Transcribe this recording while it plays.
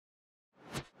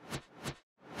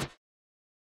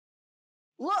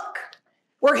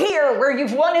We're here where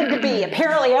you've wanted to be.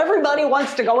 Apparently everybody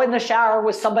wants to go in the shower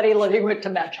with somebody living with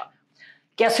dementia.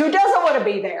 Guess who doesn't want to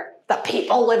be there? The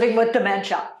people living with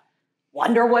dementia.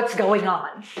 Wonder what's going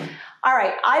on. All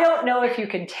right, I don't know if you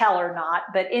can tell or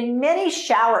not, but in many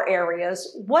shower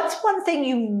areas, what's one thing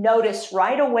you notice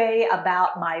right away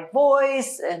about my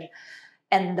voice and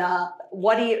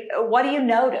what do you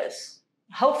notice?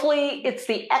 Hopefully it's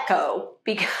the echo,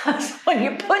 because when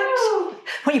you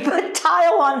put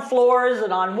tile on floors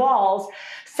and on walls,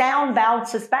 sound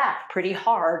bounces back pretty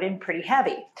hard and pretty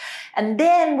heavy. And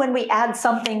then when we add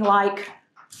something like,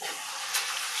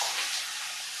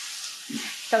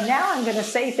 so now I'm going to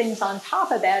say things on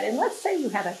top of that, and let's say you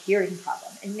have a hearing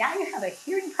problem, and now you have a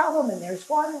hearing problem and there's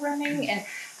water running, and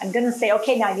I'm going to say,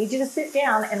 okay, now I need you to sit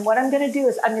down, and what I'm going to do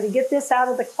is I'm going to get this out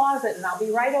of the closet and I'll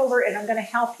be right over and I'm going to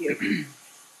help you.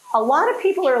 A lot of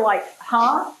people are like,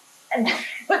 huh? And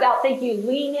without thinking, you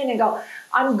lean in and go,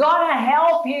 I'm going to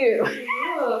help you.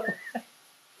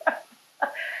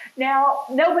 Now,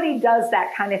 nobody does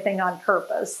that kind of thing on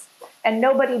purpose, and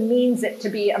nobody means it to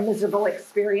be a miserable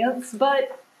experience,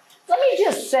 but let me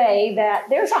just say that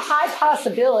there's a high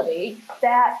possibility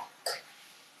that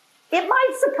it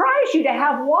might surprise you to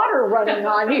have water running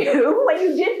on you when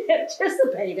you didn't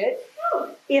anticipate it,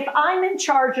 if I'm in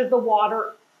charge of the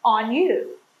water on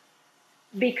you.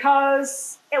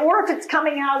 Because, or if it's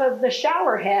coming out of the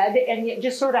shower head and it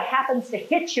just sort of happens to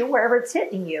hit you wherever it's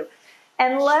hitting you.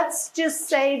 And let's just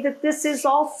say that this is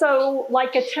also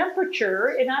like a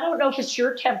temperature, and I don't know if it's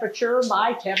your temperature,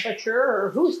 my temperature, or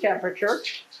whose temperature,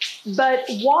 but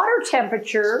water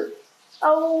temperature,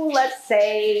 let's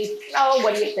say,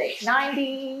 what do you think,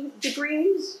 90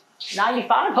 degrees,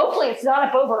 95? Hopefully it's not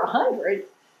up over 100.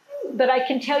 But I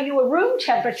can tell you a room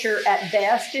temperature at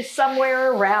best is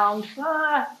somewhere around,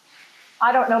 I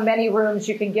don't know many rooms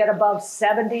you can get above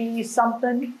 70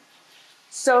 something.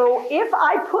 So if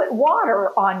I put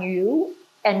water on you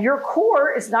and your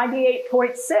core is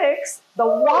 98.6, the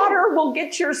water will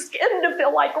get your skin to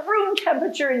feel like room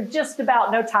temperature in just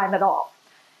about no time at all.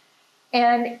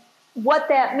 And what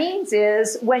that means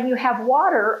is when you have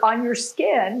water on your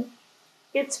skin,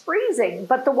 it's freezing,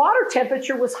 but the water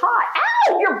temperature was hot.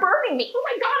 Ow, you're burning me. Oh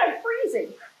my God, I'm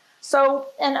freezing. So,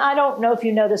 and I don't know if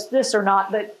you noticed this or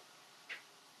not, but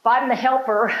if I'm the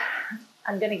helper,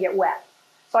 I'm going to get wet.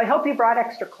 So I hope you brought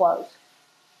extra clothes.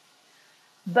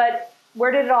 But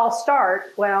where did it all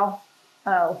start? Well,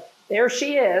 there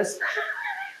she is.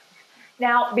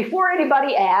 Now, before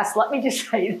anybody asks, let me just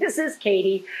say, this is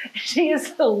Katie. She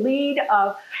is the lead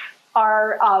of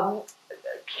our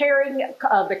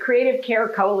the Creative Care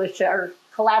Coalition or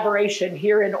collaboration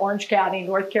here in Orange County,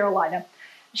 North Carolina.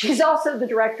 She's also the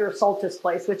director of Soltys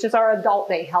Place, which is our adult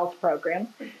day health program.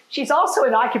 She's also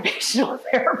an occupational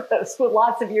therapist with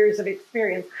lots of years of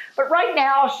experience. But right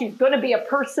now, she's going to be a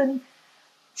person,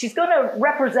 she's going to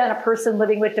represent a person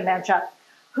living with dementia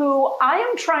who I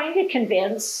am trying to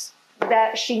convince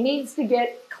that she needs to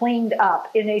get cleaned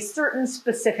up in a certain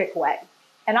specific way.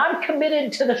 And I'm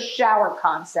committed to the shower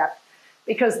concept,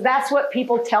 because that's what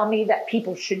people tell me that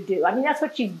people should do. I mean, that's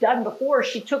what she's done before.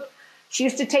 She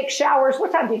used to take showers.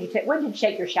 What time did you take? When did you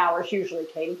take your showers usually,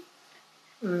 Katie?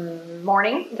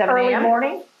 Morning, 7 a.m. Early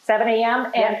morning, 7 a.m.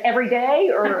 And yeah. Every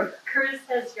day? Or Cruz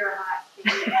says you're hot.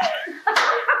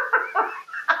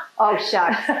 Oh,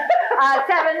 shucks.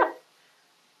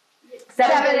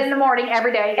 7 in the morning,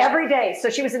 every day. Yeah. Every day.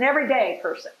 So she was an everyday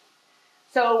person.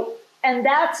 So, and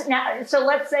that's now, so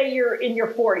let's say you're in your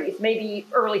 40s, maybe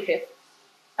early 50s.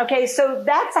 Okay, so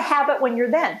that's a habit when you're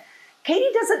then.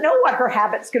 Katie doesn't know what her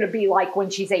habit's going to be like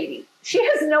when she's 80. She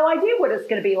has no idea what it's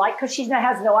going to be like, because she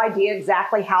has no idea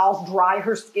exactly how dry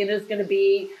her skin is going to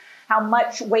be, how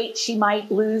much weight she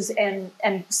might lose, and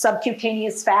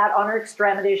subcutaneous fat on her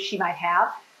extremities she might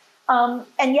have.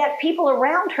 And yet people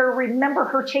around her remember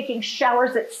her taking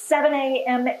showers at 7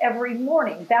 a.m. every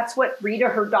morning. That's what Rita,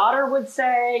 her daughter, would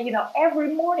say,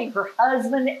 every morning, her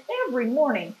husband, every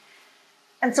morning.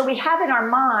 And so we have in our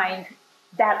mind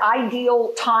that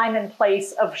ideal time and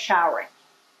place of showering.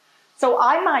 So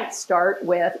I might start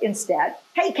with, instead,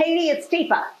 hey, Katie, it's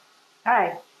Teepa.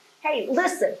 Hi. Hey,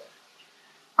 listen,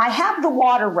 I have the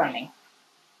water running,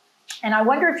 and I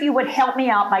wonder if you would help me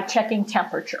out by checking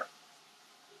temperature.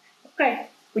 Okay.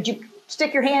 Would you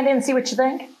stick your hand in and see what you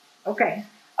think? Okay.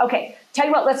 Okay. Tell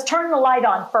you what, let's turn the light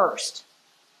on first.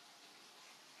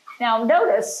 Now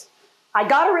notice, I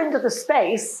got her into the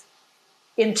space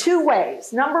in two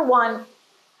ways. Number one,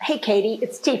 hey, Katie,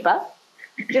 it's Teepa,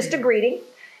 just a greeting.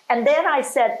 And then I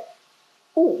said,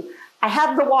 ooh, I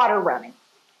have the water running.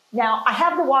 Now, I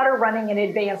have the water running in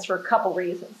advance for a couple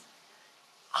reasons.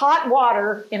 hot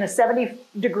water in a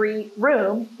 70-degree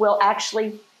room will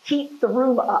actually heat the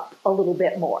room up a little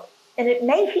bit more. And it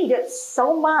may heat it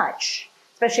so much,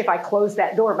 especially if I close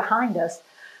that door behind us,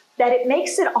 that it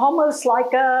makes it almost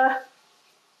like a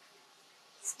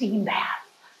steam bath.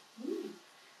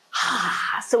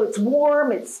 So it's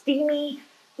warm, it's steamy,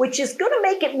 which is going to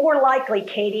make it more likely,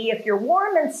 Katie, if you're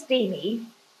warm and steamy,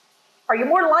 are you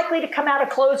more likely to come out of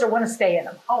clothes or want to stay in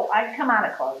them? Oh, I'd come out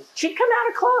of clothes. She'd come out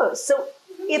of clothes. So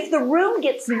if the room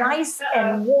gets nice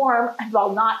and warm,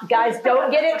 well, not, guys,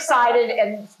 don't get excited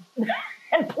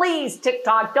and please,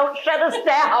 TikTok, don't shut us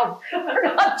down.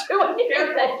 We're not doing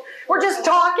anything. We're just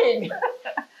talking.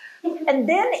 And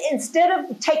then instead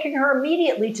of taking her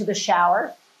immediately to the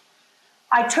shower,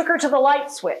 I took her to the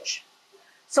light switch.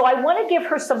 So I want to give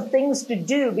her some things to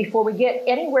do before we get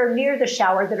anywhere near the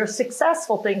shower that are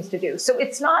successful things to do. So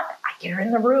it's not, I get her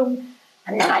in the room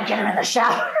and then I get her in the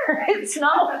shower. It's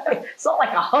not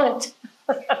like a hunt.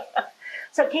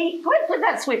 So Katie, go ahead and put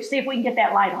that switch, see if we can get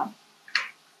that light on.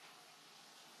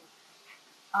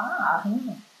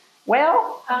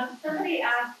 Well. Somebody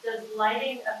asked, does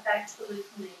lighting affect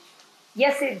hallucination?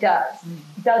 Yes, it does.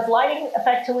 Does lighting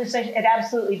affect hallucination? It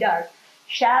absolutely does.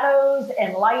 Shadows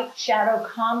and light shadow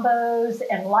combos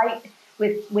and light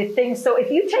with things. So if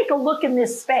you take a look in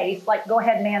this space, like go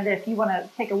ahead, Amanda, if you want to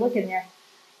take a look in there.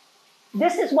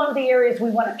 This is one of the areas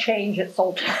we want to change at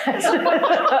Soltys.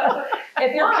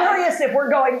 If you're curious if we're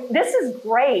going, this is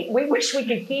great. We wish we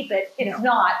could keep it. It's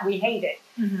not. We hate it.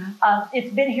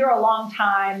 It's been here a long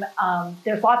time.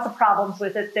 There's lots of problems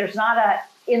with it. There's not a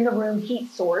in-the-room heat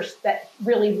source that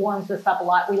really warms us up a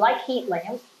lot. We like heat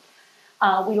lamps.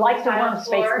 We like the warm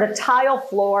space, the tile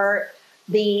floor,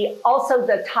 also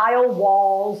the tile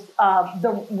walls,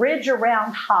 the ridge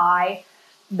around high,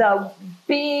 the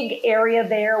big area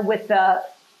there with the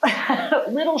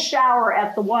little shower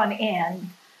at the one end,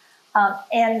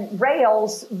 and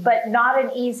rails, but not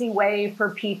an easy way for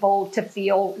people to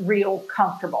feel real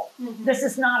comfortable. This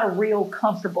is not a real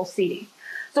comfortable seating.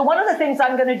 So one of the things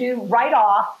I'm going to do right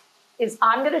off is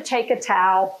I'm going to take a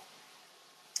towel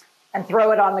and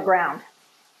throw it on the ground.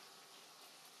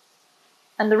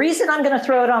 And the reason I'm going to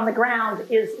throw it on the ground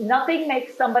is nothing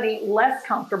makes somebody less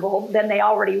comfortable than they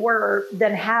already were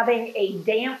than having a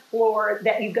damp floor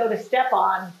that you go to step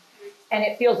on and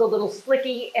it feels a little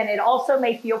slicky, and it also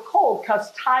may feel cold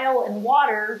because tile and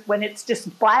water, when it's just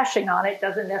splashing on it,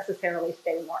 doesn't necessarily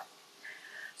stay warm.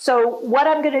 So what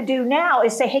I'm going to do now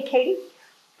is say, hey, Katie,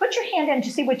 put your hand in to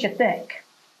see what you think.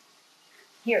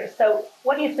 Here, so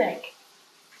what do you think?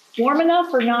 Warm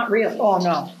enough or not really? Oh,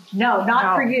 no. No,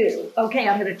 not for you. Okay,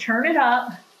 I'm going to turn it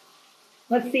up.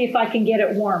 Let's see if I can get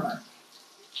it warmer.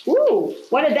 Ooh,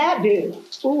 what did that do?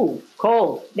 Ooh,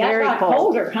 cold. That's Very not cold.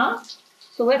 colder, huh?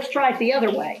 So let's try it the other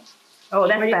way. Oh,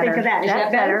 that's better. What do you think of that? Is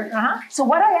that better? So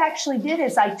what I actually did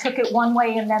is I took it one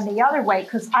way and then the other way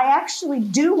because I actually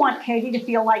do want Katie to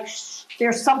feel like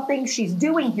there's something she's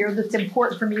doing here that's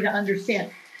important for me to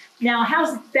understand. Now,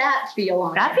 how's that feel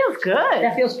on That you? feels good.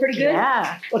 That feels pretty good?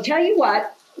 Yeah. Well, tell you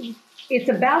what, it's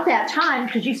about that time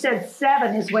because you said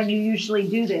 7 is when you usually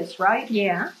do this, right?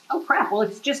 Yeah. Oh, crap. Well,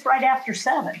 it's just right after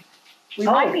 7. We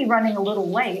might be running a little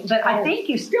late, but I think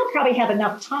you still probably have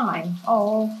enough time.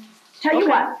 Tell you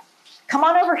what, come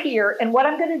on over here, and what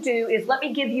I'm going to do is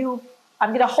I'm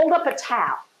going to hold up a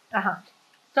towel.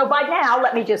 So by now,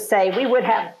 let me just say, we would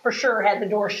have for sure had the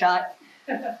door shut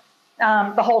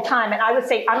the whole time, and I would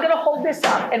say, I'm going to hold this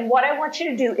up, and what I want you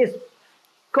to do is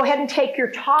go ahead and take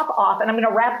your top off, and I'm going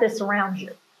to wrap this around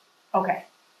you. Okay.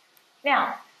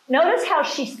 Now, notice how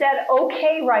she said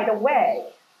okay right away.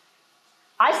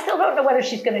 I still don't know whether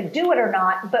she's going to do it or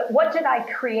not, but what did I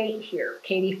create here,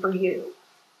 Katie, for you?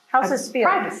 How's this feel?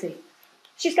 Privacy.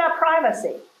 She's got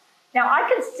privacy. Now, I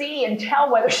can see and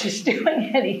tell whether she's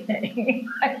doing anything.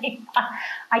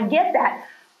 I get that.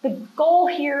 The goal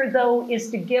here, though,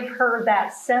 is to give her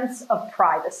that sense of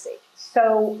privacy.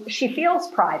 So she feels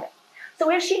private. So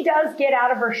if she does get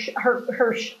out of her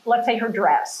let's say her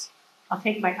dress, she'll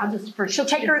take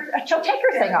her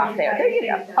thing off there. There you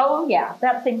go. Oh yeah,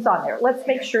 that thing's on there. Let's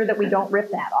make sure that we don't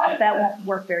rip that off. That won't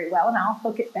work very well, and I'll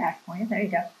hook it back for you. There you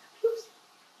go. Oops.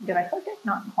 Did I hook it?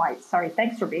 Not quite. Sorry.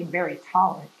 Thanks for being very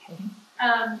tolerant, Katie.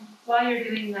 While you're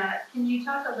doing that, can you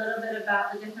talk a little bit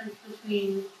about the difference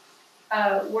between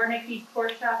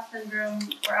Wernicke-Korsakoff syndrome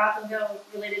or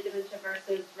alcohol-related dementia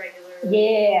versus regular?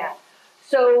 Yeah.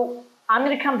 So I'm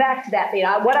going to come back to that.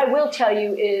 What I will tell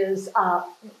you is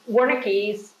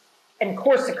Wernicke's and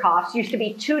Korsakoff's used to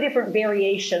be 2 different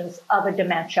variations of a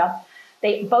dementia.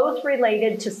 They both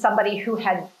related to somebody who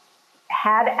had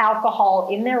alcohol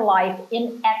in their life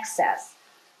in excess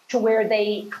to where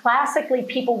classically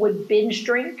people would binge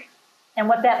drink. And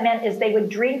what that meant is they would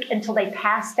drink until they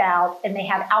passed out and they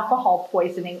had alcohol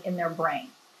poisoning in their brain.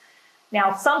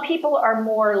 Now, some people are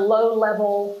more low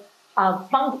level,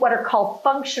 what are called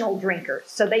functional drinkers.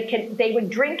 So they would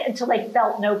drink until they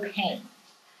felt no pain.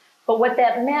 But what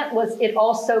that meant was it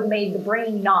also made the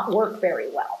brain not work very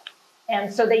well.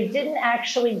 And so they didn't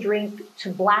actually drink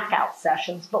to blackout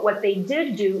sessions, but what they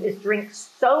did do is drink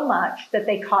so much that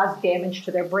they caused damage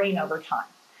to their brain over time.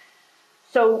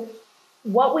 So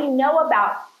what we know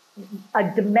about a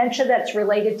dementia that's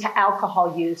related to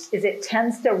alcohol use is it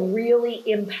tends to really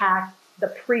impact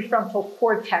the prefrontal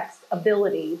cortex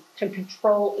ability to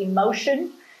control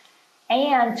emotion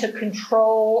and to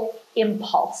control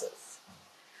impulses.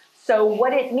 So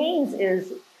what it means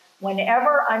is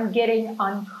whenever I'm getting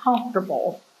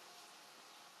uncomfortable,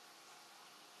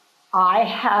 I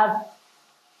have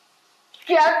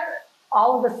just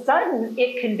all of a sudden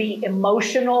it can be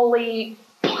emotionally,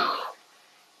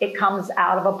 it comes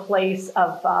out of a place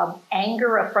of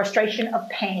anger, of frustration, of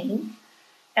pain.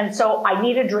 And so I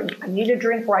need a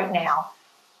drink right now.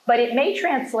 But it may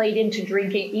translate into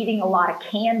eating a lot of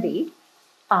candy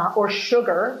or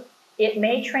sugar. It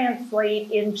may translate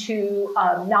into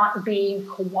not being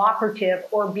cooperative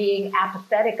or being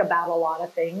apathetic about a lot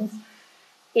of things.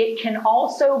 It can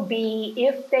also be,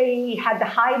 if they had to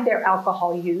hide their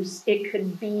alcohol use, it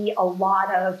could be a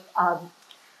lot of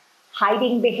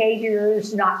hiding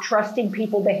behaviors, not trusting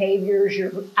people behaviors.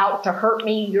 You're out to hurt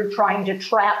me. You're trying to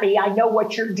trap me. I know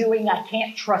what you're doing. I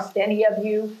can't trust any of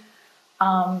you.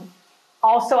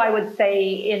 Also, I would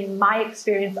say, in my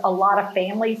experience, a lot of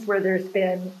families where there's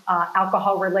been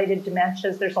alcohol-related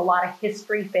dementias, there's a lot of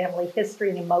family history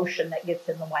and emotion that gets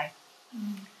in the way.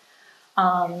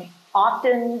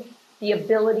 Often, the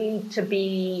ability to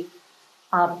be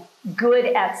good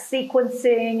at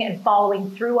sequencing and following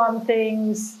through on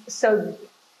things. So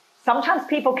sometimes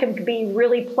people can be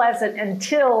really pleasant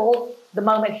until the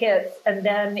moment hits, and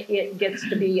then it gets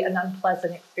to be an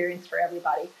unpleasant experience for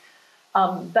everybody.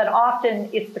 But often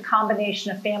it's the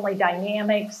combination of family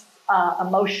dynamics,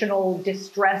 emotional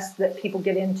distress that people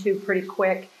get into pretty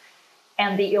quick,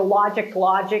 and the illogic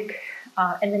logic,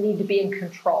 and the need to be in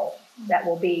control. That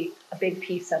will be a big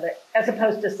piece of it, as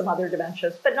opposed to some other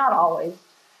dementias, but not always.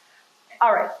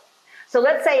 All right, so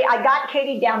let's say I got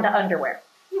Katie down to underwear.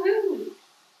 Woohoo!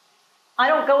 I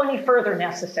don't go any further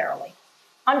necessarily.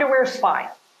 Underwear's fine.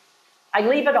 I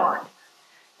leave it on.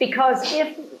 Because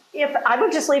if I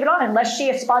would just leave it on, unless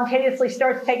she spontaneously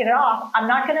starts taking it off, I'm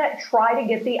not going to try to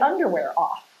get the underwear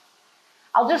off.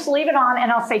 I'll just leave it on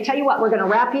and I'll say, tell you what, we're going to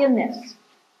wrap you in this.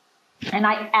 And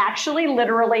I actually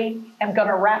literally am going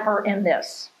to wrap her in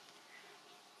this.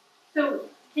 So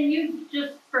can you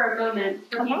just for a moment,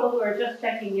 for people who are just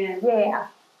checking in, Yeah.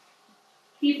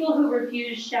 people who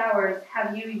refuse showers,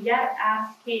 have you yet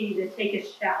asked Katie to take a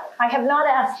shower? I have not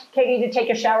asked Katie to take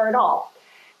a shower at all.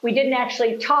 We didn't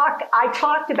actually talk. I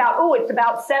talked about, it's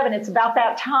about 7. It's about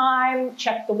that time.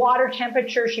 Checked the water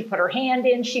temperature. She put her hand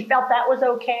in. She felt that was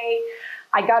okay.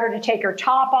 I got her to take her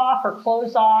top off, her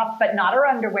clothes off, but not her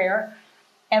underwear.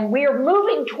 And we're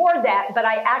moving toward that, but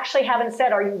I actually haven't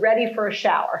said, are you ready for a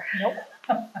shower? Nope.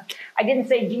 I didn't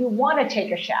say, do you want to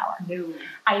take a shower? No.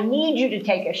 I need you to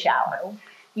take a shower.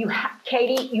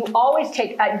 Katie, you always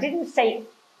take, I didn't say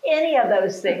any of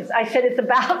those things. I said, it's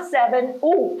about 7.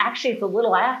 Oh, actually, it's a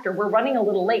little after. We're running a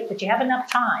little late, but you have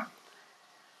enough time.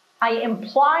 I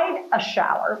implied a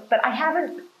shower, but I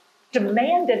haven't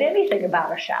demanded anything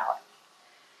about a shower.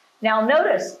 Now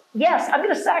notice, yes, I'm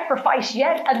going to sacrifice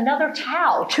yet another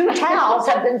towel. 2 towels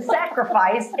have been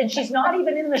sacrificed, and she's not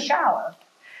even in the shower.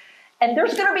 And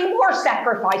there's going to be more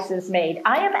sacrifices made.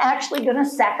 I am actually going to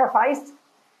sacrifice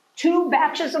 2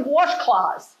 batches of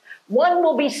washcloths. One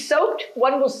will be soaked,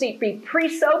 one will be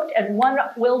pre-soaked, and one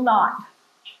will not.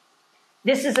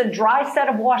 This is a dry set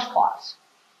of washcloths.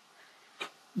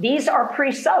 These are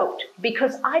pre-soaked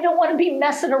because I don't want to be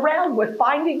messing around with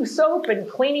finding soap and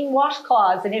cleaning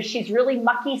washcloths. And if she's really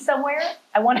mucky somewhere,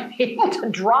 I want to be able to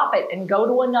drop it and go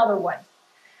to another one.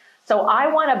 So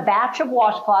I want a batch of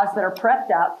washcloths that are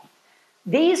prepped up.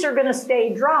 These are going to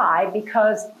stay dry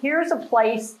because here's a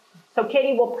place. So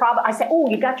Katie will probably, I say, oh,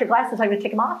 you got your glasses, I'm going to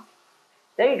take them off.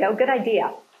 There you go, good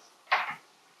idea.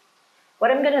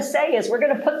 What I'm going to say is we're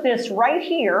going to put this right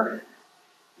here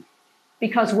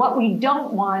because what we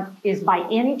don't want is by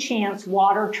any chance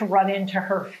water to run into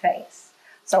her face.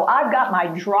 So I've got my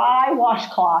dry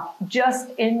washcloth just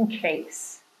in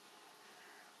case.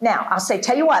 Now, I'll say,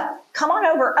 tell you what, come on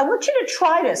over. I want you to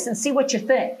try this and see what you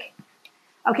think.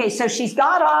 Okay, so she's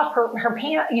got off her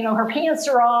pants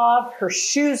are off, her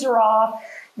shoes are off.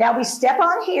 Now we step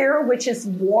on here, which is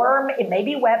warm. It may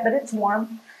be wet, but it's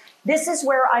warm. This is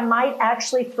where I might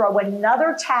actually throw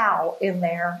another towel in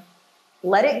there,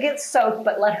 let it get soaked,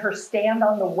 but let her stand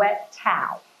on the wet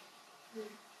towel.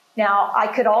 Now, I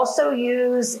could also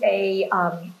use a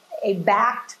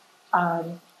backed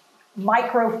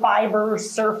microfiber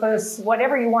surface,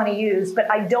 whatever you want to use, but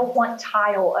I don't want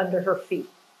tile under her feet.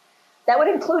 That would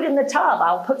include in the tub.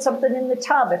 I'll put something in the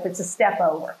tub if it's a step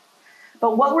over.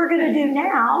 But what we're going to do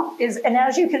now is, and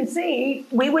as you can see,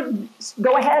 we would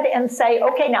go ahead and say,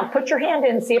 okay, now put your hand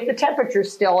in and see if the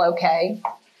temperature's still okay.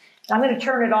 I'm going to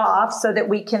turn it off so that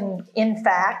we can, in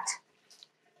fact,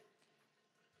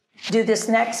 do this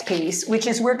next piece, which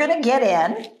is we're going to get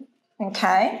in,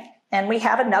 okay? And we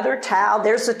have another towel.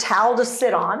 There's a towel to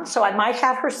sit on. So I might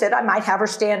have her sit, I might have her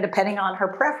stand, depending on her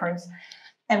preference.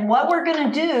 And what we're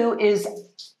going to do is,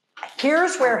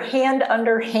 here's where hand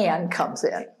under hand comes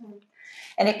in.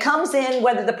 And it comes in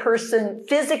whether the person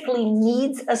physically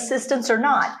needs assistance or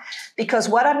not. Because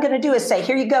what I'm going to do is say,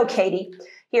 here you go, Katie.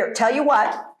 Here, tell you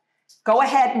what, go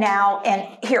ahead now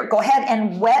and here, go ahead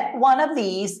and wet one of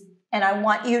these. And I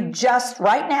want you just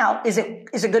right now, is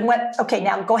it good wet? Okay,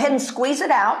 now go ahead and squeeze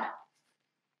it out.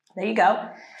 There you go.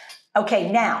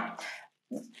 Okay, now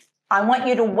I want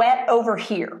you to wet over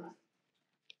here.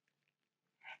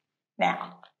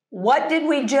 Now, what did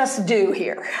we just do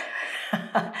here?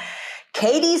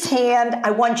 Katie's hand,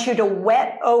 I want you to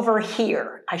wet over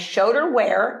here. I showed her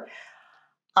where.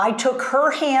 I took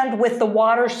her hand with the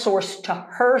water source to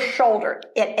her shoulder.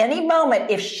 At any moment,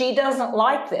 if she doesn't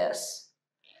like this,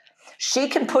 she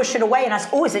can push it away and I say,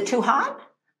 oh, is it too hot?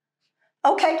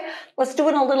 Okay, let's do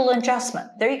a little adjustment.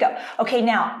 There you go. Okay,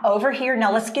 now over here,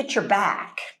 now let's get your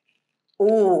back.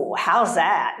 Ooh, how's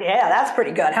that? Yeah, that's pretty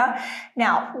good, huh?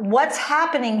 Now, what's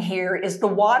happening here is the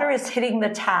water is hitting the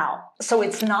towel. So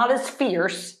it's not as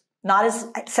fierce, not as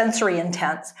sensory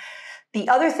intense. The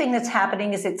other thing that's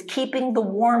happening is it's keeping the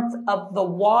warmth of the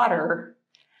water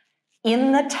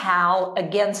in the towel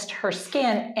against her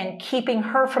skin and keeping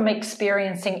her from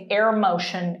experiencing air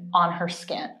motion on her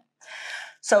skin.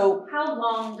 So how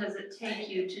long does it take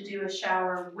you to do a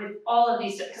shower with all of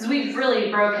these? Because we've really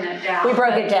broken it down. We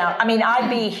broke it down. I mean, I'd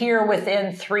be here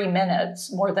within 3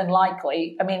 minutes, more than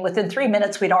likely. I mean, within 3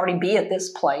 minutes, we'd already be at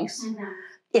this place. Mm-hmm.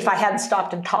 If I hadn't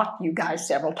stopped and talked to you guys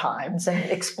several times and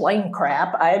explained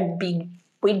crap,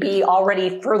 we'd be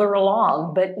already further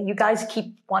along. But you guys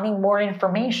keep wanting more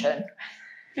information.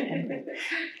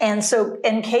 And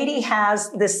Katie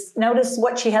has this, notice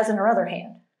what she has in her other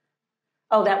hand.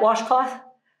 Oh, that washcloth?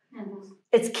 Mm-hmm.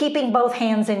 It's keeping both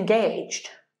hands engaged.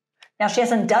 Now, she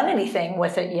hasn't done anything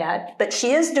with it yet, but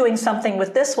she is doing something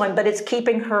with this one, but it's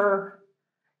keeping her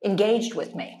engaged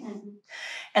with me. Mm-hmm.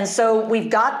 And so we've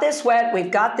got this wet,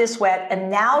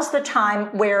 and now's the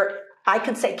time where I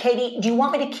could say, Katie, do you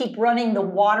want me to keep running the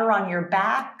water on your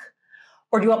back?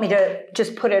 Or do you want me to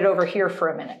just put it over here for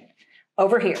a minute?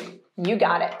 Over here. You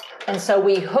got it. And so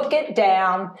we hook it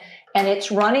down, and it's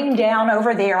running down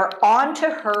over there onto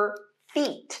her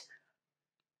feet.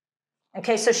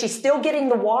 Okay, so she's still getting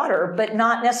the water, but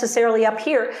not necessarily up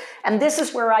here. And this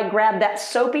is where I grab that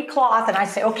soapy cloth, and I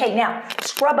say, okay, now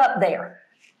scrub up there.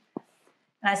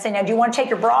 And I say, now, do you want to take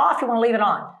your bra off? Or you want to leave it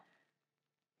on?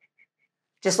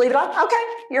 Just leave it on? Okay,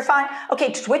 you're fine.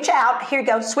 Okay, switch out. Here you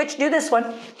go. Switch, do this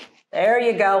one. There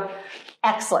you go.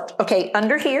 Excellent. Okay,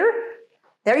 under here.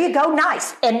 There you go.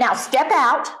 Nice. And now step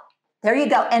out. There you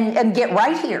go. And get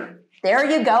right here. There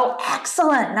you go.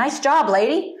 Excellent. Nice job,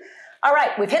 lady. All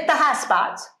right, we've hit the high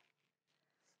spots.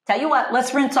 Tell you what,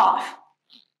 let's rinse off.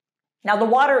 Now, the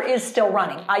water is still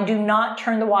running. I do not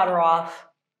turn the water off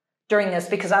during this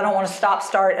because I don't want to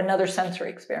start another sensory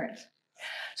experience.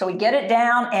 So we get it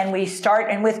down and we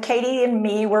start, and with Katie and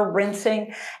me, we're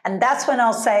rinsing. And that's when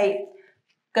I'll say,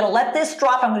 going to let this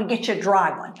drop. I'm going to get you a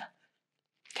dry one.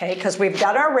 Okay, because we've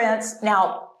done our rinse.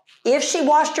 Now, if she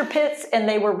washed her pits and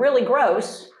they were really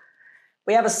gross,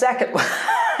 we have a second one.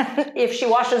 If she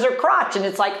washes her crotch and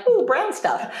it's like, ooh, brown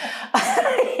stuff.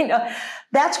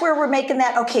 That's where we're making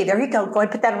that. Okay, there you go. Go ahead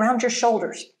and put that around your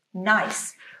shoulders.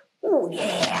 Nice. Ooh,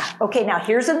 yeah. Okay, now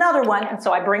here's another one. And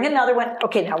so I bring another one.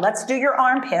 Okay, now let's do your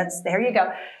armpits. There you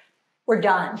go. We're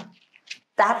done.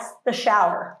 That's the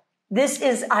shower.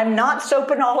 I'm not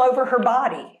soaping all over her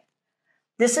body.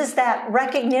 This is that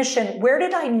recognition. Where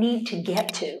did I need to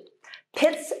get to?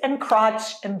 Pits and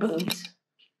crotch and boobs.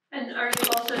 And are you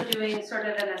also doing sort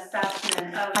of an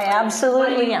assessment of I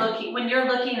absolutely am. When you're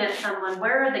looking at someone,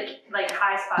 where are the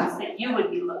high spots that you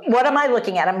would be looking? What am I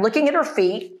looking at? I'm looking at her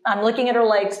feet. I'm looking at her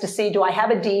legs to see, do I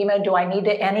have edema? Do I need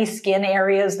any skin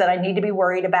areas that I need to be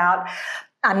worried about?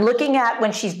 I'm looking at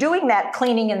when she's doing that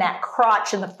cleaning in that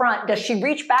crotch in the front, does she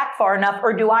reach back far enough,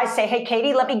 or do I say, hey,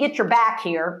 Katie, let me get your back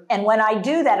here? And when I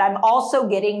do that, I'm also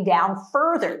getting down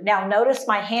further. Now notice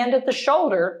my hand at the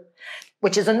shoulder,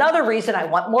 which is another reason I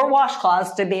want more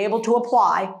washcloths to be able to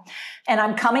apply. And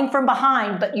I'm coming from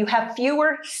behind, but you have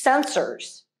fewer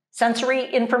sensors,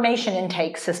 sensory information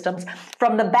intake systems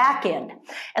from the back end.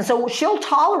 And so she'll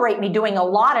tolerate me doing a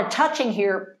lot of touching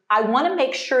here. I want to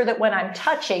make sure that when I'm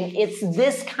touching, it's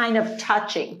this kind of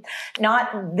touching,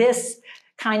 not this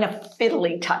kind of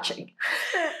fiddly touching.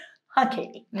 Huh,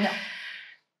 Katie? No.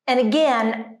 And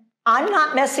again, I'm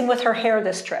not messing with her hair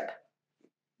this trip.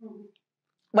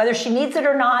 Whether she needs it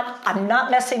or not, I'm not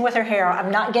messing with her hair.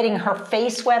 I'm not getting her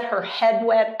face wet, her head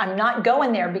wet. I'm not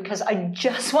going there because I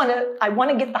just want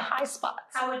to get the high spots.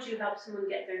 How would you help someone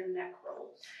get their neck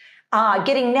rolls?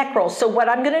 Getting neck rolls. So what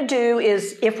I'm going to do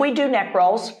is, if we do neck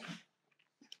rolls,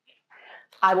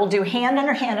 I will do hand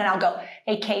under hand and I'll go,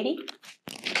 hey, Katie,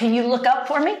 can you look up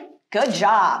for me? Good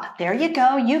job. There you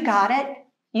go. You got it.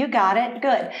 You got it.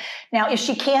 Good. Now, if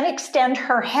she can't extend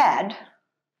her head,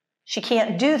 she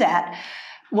can't do that.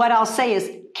 What I'll say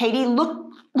is, Katie,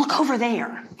 look over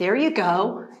there. There you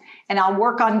go. And I'll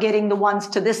work on getting the ones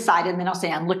to this side. And then I'll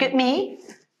say, and look at me.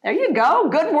 There you go.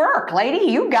 Good work,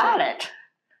 lady. You got it.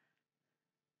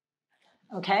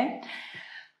 Okay.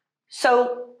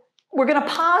 So we're going to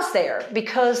pause there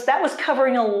because that was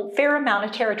covering a fair amount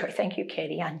of territory. Thank you,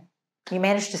 Katie. You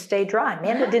managed to stay dry.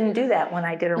 Amanda didn't do that when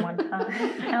I did her one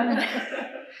time.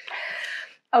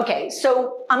 Okay,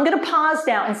 so I'm going to pause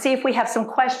now and see if we have some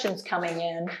questions coming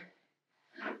in.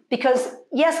 Because,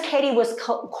 yes, Katie was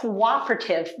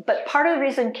cooperative, but part of the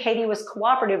reason Katie was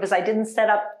cooperative is I didn't set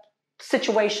up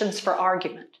situations for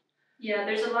argument. Yeah,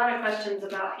 there's a lot of questions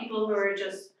about people who are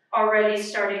just already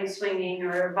starting swinging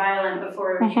or violent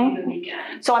before we even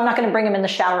begin. So I'm not going to bring them in the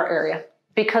shower area.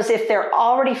 Because if they're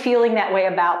already feeling that way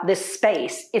about this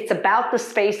space, it's about the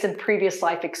space and previous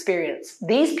life experience.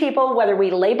 These people, whether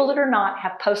we label it or not,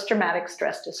 have post-traumatic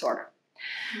stress disorder.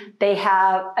 They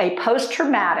have a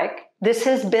post-traumatic, this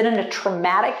has been in a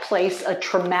traumatic place, a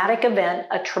traumatic event,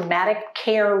 a traumatic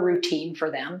care routine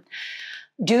for them,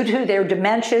 due to their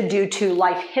dementia, due to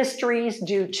life histories,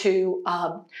 due to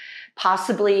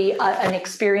possibly an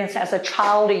experience as a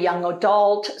child, a young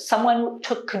adult. Someone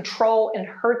took control and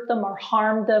hurt them or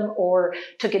harmed them or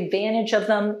took advantage of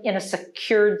them in a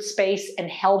secured space and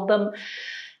held them.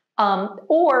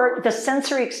 Or the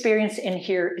sensory experience in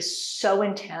here is so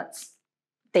intense,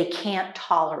 they can't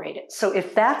tolerate it. So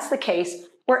if that's the case,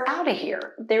 we're out of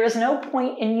here. There is no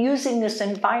point in using this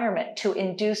environment to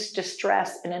induce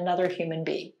distress in another human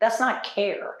being. That's not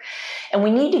care. And we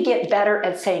need to get better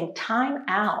at saying, time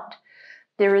out.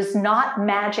 There is not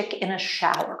magic in a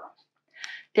shower.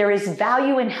 There is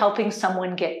value in helping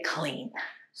someone get clean.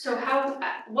 So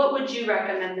what would you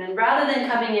recommend then? Rather than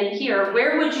coming in here,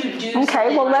 where would you do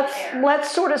Okay, well, like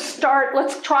let's sort of start.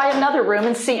 Let's try another room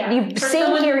and see. Yeah. You've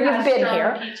seen here, you've been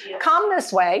here. PTSD. Come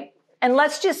this way, and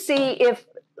let's just see if,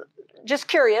 just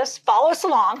curious, follow us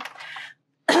along.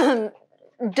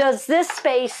 Does this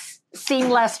space seem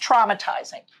less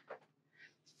traumatizing?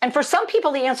 And for some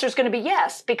people, the answer is going to be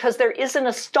yes, because there isn't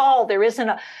a stall, there isn't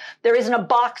a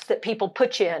box that people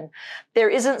put you in.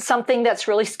 There isn't something that's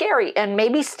really scary, and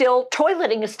maybe still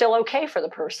toileting is still okay for the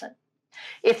person.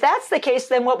 If that's the case,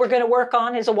 then what we're going to work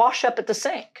on is a wash up at the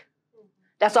sink.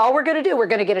 That's all we're going to do. We're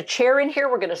going to get a chair in here.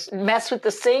 We're going to mess with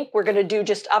the sink. We're going to do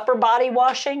just upper body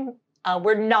washing.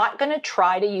 We're not going to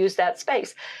try to use that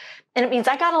space. And it means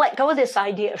I got to let go of this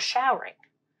idea of showering.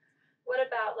 What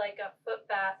about like a foot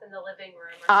bath in the living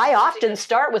room? I often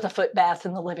start with a foot bath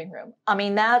in the living room. I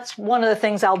mean, that's one of the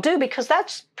things I'll do because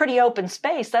that's pretty open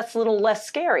space. That's a little less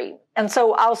scary. And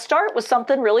so I'll start with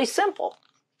something really simple.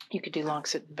 You could do long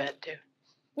sit in bed too.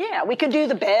 Yeah, we could do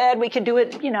the bed. We could do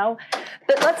it,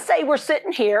 But let's say we're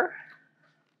sitting here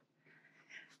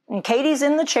and Katie's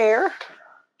in the chair.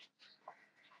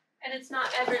 And it's not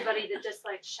everybody that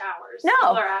dislikes showers. No.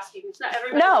 People are asking. It's not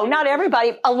everybody. No, not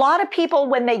everybody. A lot of people,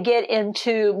 when they get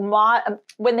to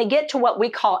what we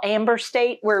call amber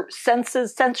state, where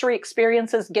sensory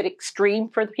experiences get extreme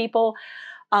for the people.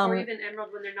 Or even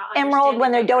emerald when they're not. Emerald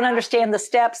when they don't understand the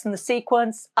steps and the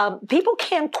sequence. People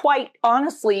can quite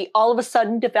honestly, all of a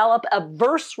sudden, develop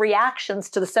adverse reactions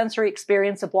to the sensory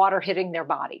experience of water hitting their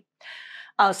body.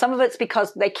 Some of it's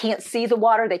because they can't see the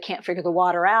water. They can't figure the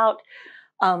water out.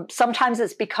 Sometimes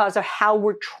it's because of how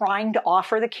we're trying to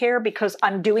offer the care, because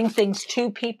I'm doing things to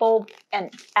people,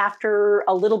 and after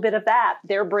a little bit of that,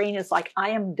 their brain is like, I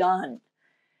am done.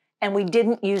 And we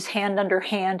didn't use hand under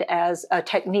hand as a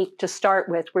technique to start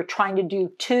with. We're trying to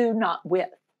do to, not with.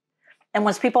 And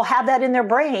once people have that in their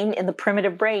brain, in the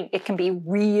primitive brain, it can be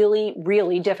really,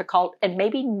 really difficult and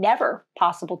maybe never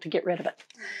possible to get rid of it.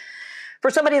 For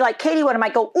somebody like Katie, when I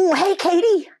might go, "Oh, hey,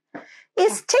 Katie,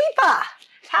 it's Teepa.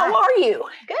 How are you?"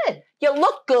 Good. You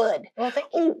look good. Well, thank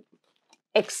you. Ooh.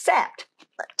 Except,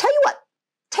 tell you what,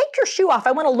 take your shoe off.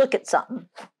 I want to look at something.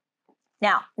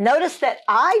 Now, notice that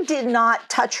I did not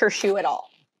touch her shoe at all.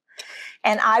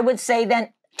 And I would say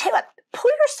then, tell you what, pull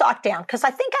your sock down, because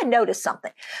I think I noticed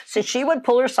something. So she would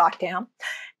pull her sock down,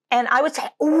 and I would say,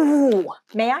 "Ooh,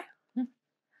 may I?"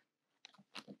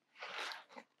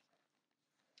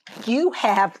 You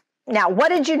have, now what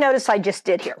did you notice I just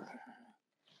did here?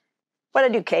 What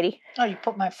did I do, Katie? Oh, you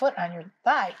put my foot on your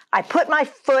thigh. I put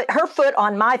her foot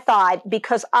on my thigh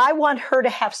because I want her to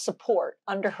have support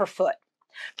under her foot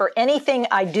for anything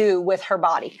I do with her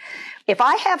body. If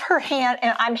I have her hand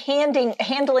and I'm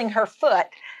handling her foot,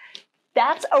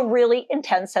 that's a really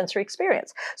intense sensory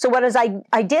experience. So what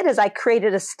I did is I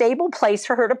created a stable place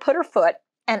for her to put her foot,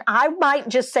 and I might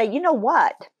just say, "You know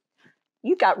what?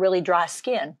 You got really dry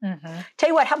skin. Tell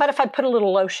you what, how about if I put a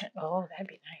little lotion?" Oh, that'd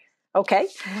be nice. Okay.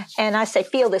 And I say,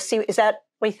 "Feel this. See, is that,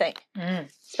 what do you think?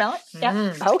 Smell it?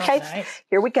 Yeah. Okay. Nice.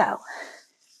 Here we go."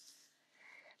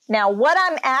 Now, what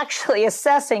I'm actually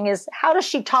assessing is, how does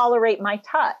she tolerate my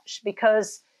touch?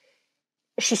 Because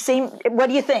what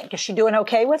do you think? Is she doing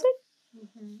okay with it?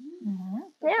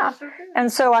 Yeah.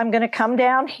 And so I'm going to come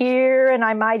down here, and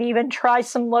I might even try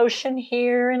some lotion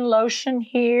here and lotion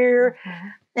here.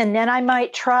 And then I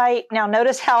might try, now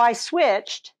notice how I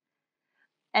switched.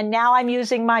 And now I'm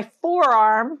using my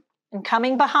forearm and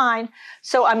coming behind.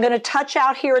 So I'm going to touch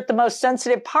out here at the most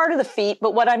sensitive part of the feet.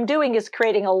 But what I'm doing is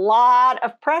creating a lot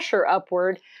of pressure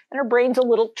upward, and her brain's a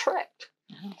little tricked,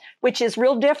 which is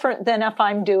real different than if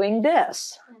I'm doing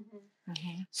this.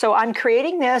 So I'm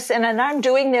creating this, and then I'm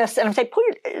doing this, and I'm saying,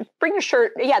 bring your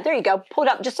shirt. Yeah, there you go. Pull it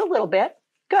up just a little bit.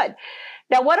 Good.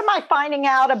 Now, what am I finding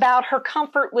out about her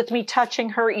comfort with me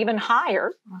touching her even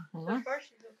higher? So far,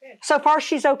 she's okay. So far,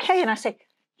 she's okay. And I say,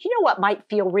 you know what might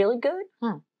feel really good?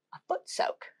 A foot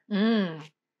soak. Can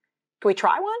we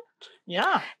try one?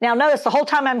 Yeah. Now, notice the whole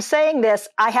time I'm saying this,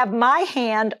 I have my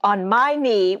hand on my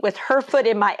knee with her foot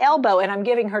in my elbow, and I'm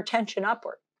giving her tension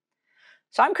upward.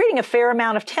 So I'm creating a fair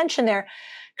amount of tension there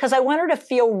because I want her to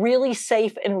feel really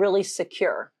safe and really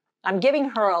secure. I'm giving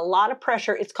her a lot of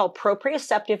pressure. It's called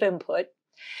proprioceptive input.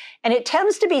 And it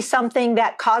tends to be something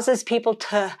that causes people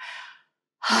to,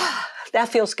 that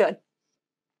feels good.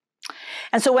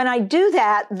 And so when I do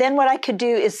that, then what I could do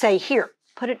is say, "Here,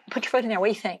 put your foot in there. What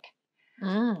do you think?"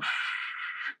 And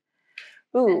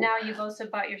now you've also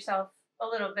bought yourself a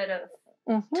little bit of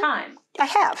time. I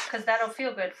have. Because that'll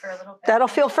feel good for a little bit. That'll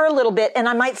feel for a little bit. And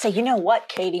I might say, "You know what,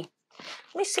 Katie?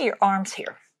 Let me see your arms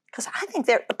here. Because I think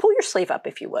pull your sleeve up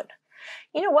if you would.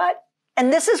 You know what?"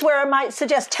 And this is where I might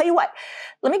suggest, tell you what,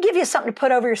 let me give you something to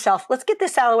put over yourself. Let's get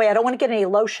this out of the way. I don't want to get any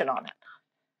lotion on it.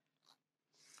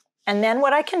 And then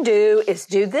what I can do is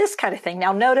do this kind of thing.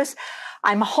 Now notice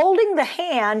I'm holding the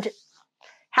hand.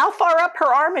 How far up her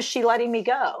arm is she letting me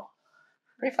go?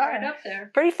 Pretty far. Right up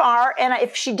there. Pretty far. And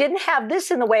if she didn't have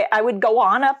this in the way, I would go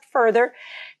on up further.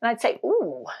 And I'd say,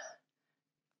 "Ooh,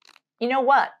 you know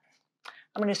what?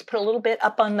 I'm going to just put a little bit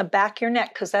up on the back of your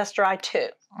neck because that's dry too."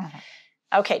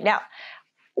 Okay, now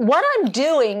what I'm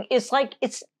doing is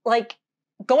it's like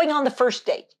going on the first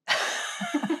date.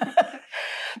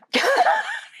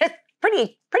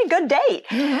 Pretty good date.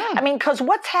 I mean, because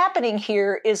what's happening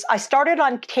here is I started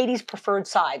on Katie's preferred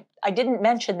side. I didn't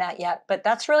mention that yet, but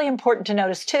that's really important to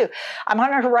notice too. I'm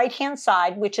on her right-hand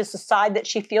side, which is the side that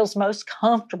she feels most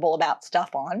comfortable about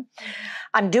stuff on.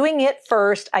 I'm doing it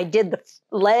first. I did the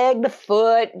leg, the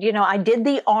foot, I did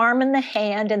the arm and the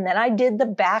hand, and then I did the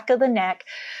back of the neck.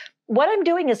 What I'm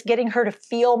doing is getting her to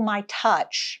feel my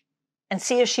touch and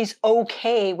see if she's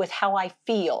okay with how I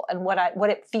feel and what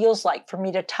it feels like for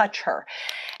me to touch her.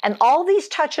 And all these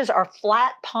touches are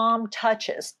flat palm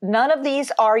touches. None of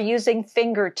these are using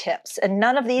fingertips, and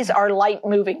none of these are light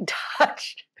moving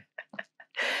touch.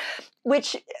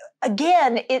 Which,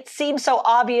 again, it seems so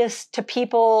obvious to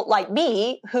people like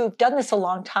me who've done this a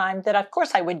long time that of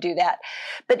course I would do that.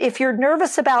 But if you're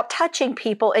nervous about touching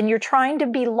people and you're trying to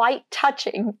be light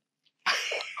touching,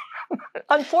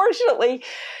 unfortunately,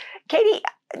 Katie,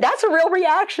 that's a real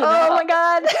reaction. Oh my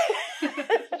God.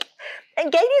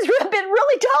 And Katie's been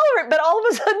really tolerant, but all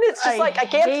of a sudden it's just I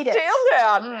can't stand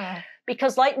that.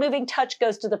 Because light moving touch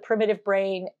goes to the primitive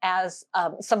brain as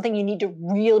something you need to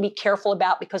really be careful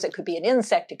about, because it could be an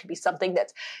insect. It could be something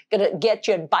that's going to get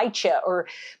you and bite you.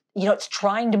 it's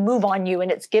trying to move on you,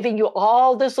 and it's giving you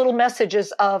all those little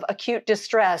messages of acute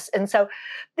distress. And so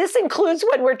this includes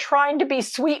when we're trying to be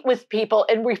sweet with people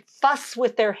and we fuss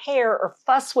with their hair or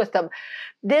fuss with them.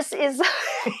 This is,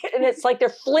 and it's like they're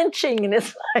flinching, and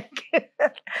it's like,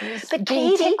 but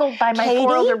being tickled by my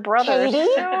 4 older brothers.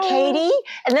 Katie,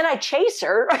 and then I chase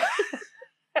her.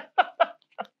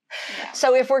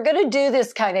 So if we're going to do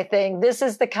this kind of thing, this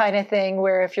is the kind of thing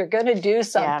where if you're going to do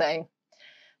something,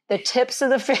 the tips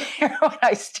of the finger when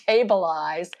I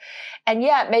stabilize, and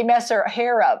it may mess her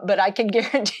hair up, but I can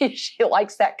guarantee she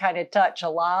likes that kind of touch a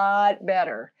lot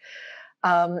better.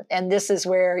 And this is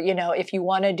where, if you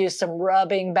want to do some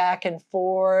rubbing back and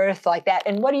forth like that.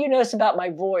 And what do you notice about my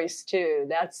voice too?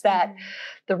 That's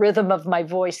the rhythm of my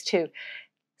voice too.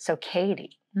 So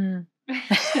Katie.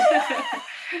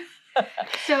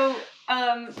 So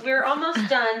we're almost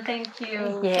done. Thank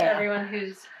you to everyone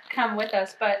who's come with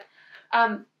us. But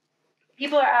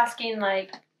people are asking,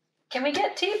 like, can we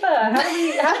get Teepa? How do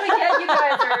we get you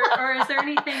guys? Or is there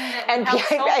anything that and helps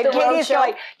help the Katie's roadshow?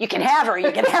 going, you can have her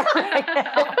right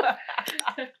now.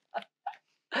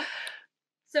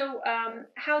 So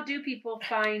how do people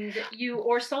find you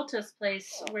or Soltys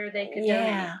Place where they could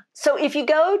donate? So if you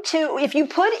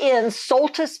put in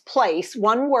Soltys Place,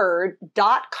 one word,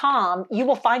 .com, you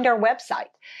will find our website.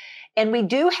 And we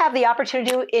do have the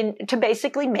opportunity to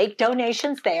basically make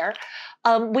donations there.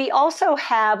 We also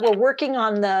we're working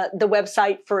on the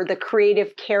website for the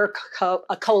Creative Care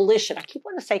Coalition. I keep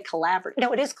wanting to say collaborative.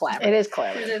 No, it is collaborative. It is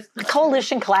collaborative.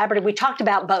 Coalition collaborative. We talked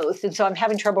about both. And so I'm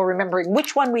having trouble remembering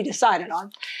which one we decided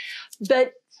on.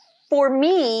 But for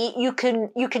me, you can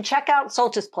check out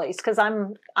Soltys Place because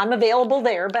I'm available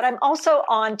there, but I'm also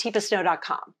on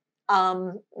teepasnow.com.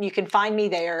 You can find me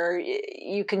there.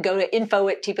 You can go to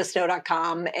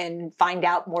info@teepasnow.com and find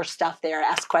out more stuff there,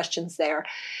 ask questions there.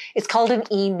 It's called an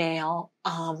email.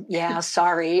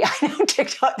 Sorry. I know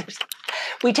TikTok.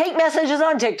 We take messages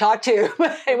on TikTok too,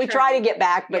 and we try to get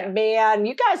back, but man,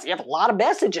 you guys have a lot of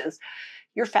messages.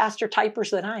 You're faster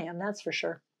typers than I am, that's for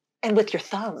sure. And with your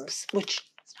thumbs, which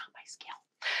is not my skill.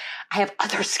 I have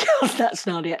other skills, that's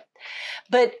not it.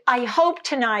 But I hope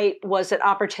tonight was an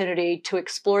opportunity to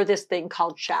explore this thing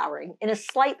called showering in a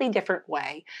slightly different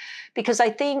way, because I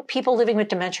think people living with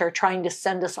dementia are trying to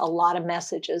send us a lot of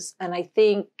messages. And I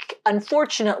think,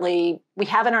 unfortunately, we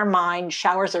have in our mind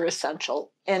showers are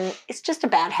essential, and it's just a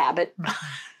bad habit,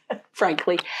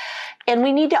 frankly. And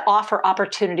we need to offer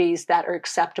opportunities that are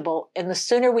acceptable. And the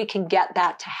sooner we can get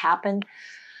that to happen,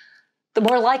 the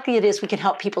more likely it is we can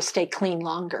help people stay clean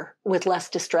longer with less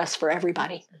distress for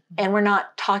everybody. And we're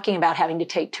not talking about having to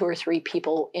take 2 or 3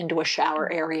 people into a shower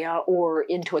area or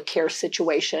into a care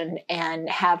situation and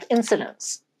have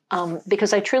incidents.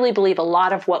 Because I truly believe a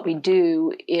lot of what we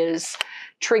do is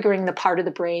triggering the part of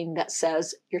the brain that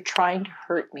says, you're trying to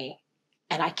hurt me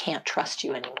and I can't trust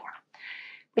you anymore,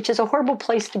 which is a horrible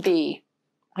place to be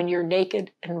when you're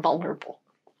naked and vulnerable.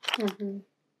 Mm-hmm.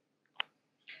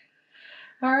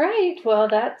 All right. Well,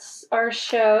 that's our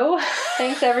show.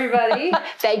 Thanks, everybody.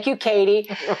 Thank you, Katie.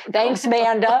 Thanks,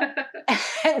 Amanda.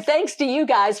 And thanks to you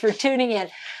guys for tuning in.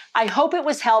 I hope it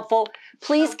was helpful.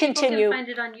 Please continue. People can find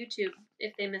it on YouTube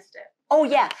if they missed it. Oh,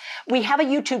 yeah. We have a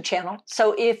YouTube channel.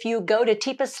 So if you go to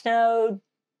Teepa Snow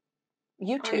on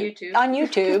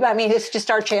YouTube. I mean, it's just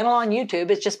our channel on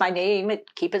YouTube. It's just my name.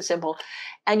 Keep it simple.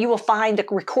 And you will find a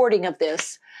recording of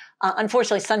this.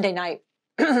 Unfortunately, Sunday night,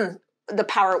 the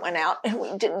power went out and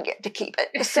we didn't get to keep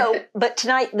it. So, but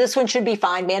tonight, this one should be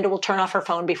fine. Amanda will turn off her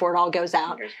phone before it all goes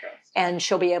out and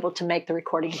she'll be able to make the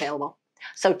recording available.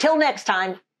 So till next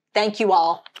time, thank you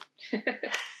all.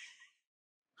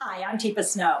 Hi, I'm Teepa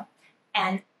Snow,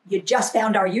 and you just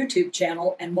found our YouTube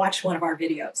channel and watched one of our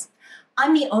videos.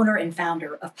 I'm the owner and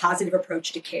founder of Positive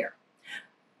Approach to Care.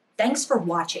 Thanks for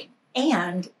watching.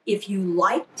 And if you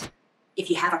liked, if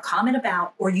you have a comment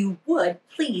about, or you would,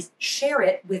 please share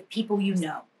it with people you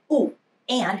know. Oh,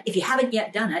 and if you haven't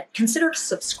yet done it, consider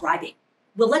subscribing.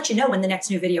 We'll let you know when the next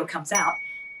new video comes out.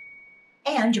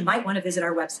 And you might want to visit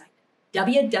our website,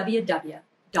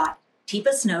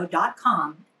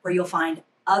 www.teepasnow.com, where you'll find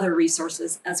other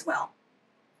resources as well.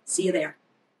 See you there.